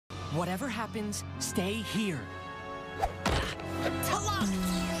Whatever happens, stay here.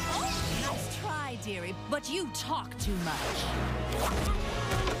 Nice try, dearie, but you talk too much.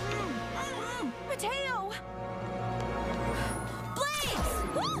 Mateo! Blaze!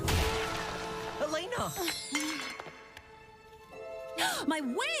 Elena! My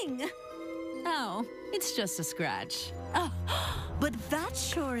wing! Oh, it's just a scratch. Oh, but that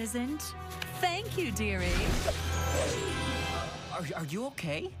sure isn't. Thank you, dearie. Are you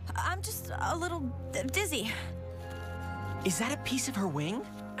okay? I'm just a little dizzy. Is that a piece of her wing?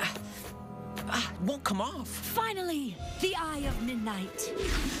 Won't come off. Finally, the Eye of Midnight.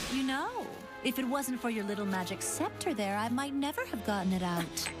 You know, if it wasn't for your little magic scepter there, I might never have gotten it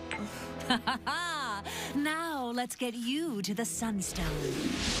out. Now, let's get you to the Sunstone.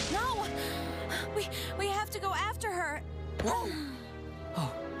 No! We have to go after her. Whoa!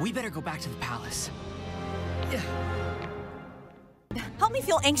 Oh, we better go back to the palace. Help me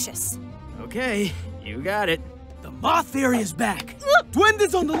feel anxious. Okay, you got it. The moth fairy is back.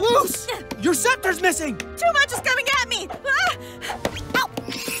 Duende's on the loose. Your scepter's missing. Too much is coming at me. Ah! Ow!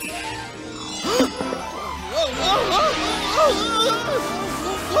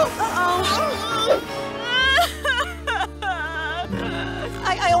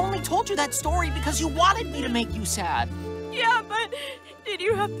 I only told you that story because you wanted me to make you sad. Yeah, but did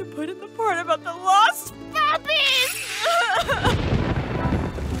you have to put in the part about the lost puppies?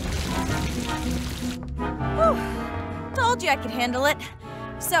 Told you I could handle it.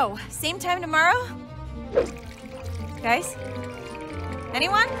 So, same time tomorrow? Guys?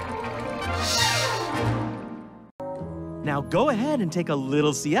 Anyone? Now go ahead and take a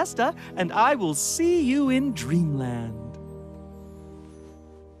little siesta, and I will see you in Dreamland.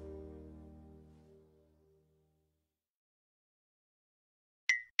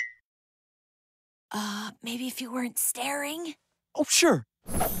 Maybe if you weren't staring? Oh, sure.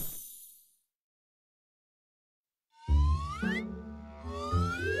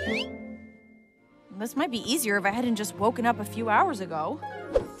 This might be easier if I hadn't just woken up a few hours ago.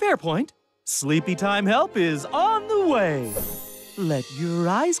 Fair point. Sleepy time help is on the way. Let your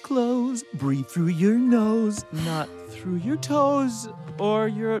eyes close. Breathe through your nose, not through your toes or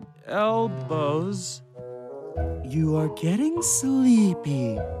your elbows. You are getting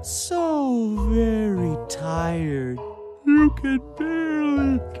sleepy, so very tired. You can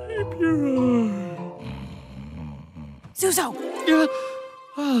barely keep your eyes. Suzo!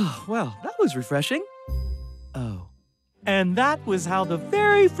 Oh, well, that was refreshing. Oh. And that was how the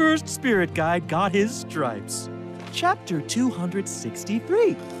very first spirit guide got his stripes. Chapter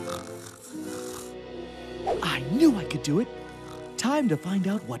 263. I knew I could do it. Time to find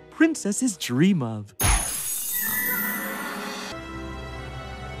out what princesses dream of.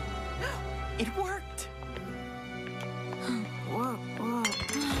 It worked.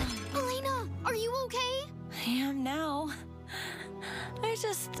 Elena, are you okay? I am now. I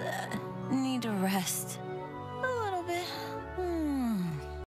just need to rest.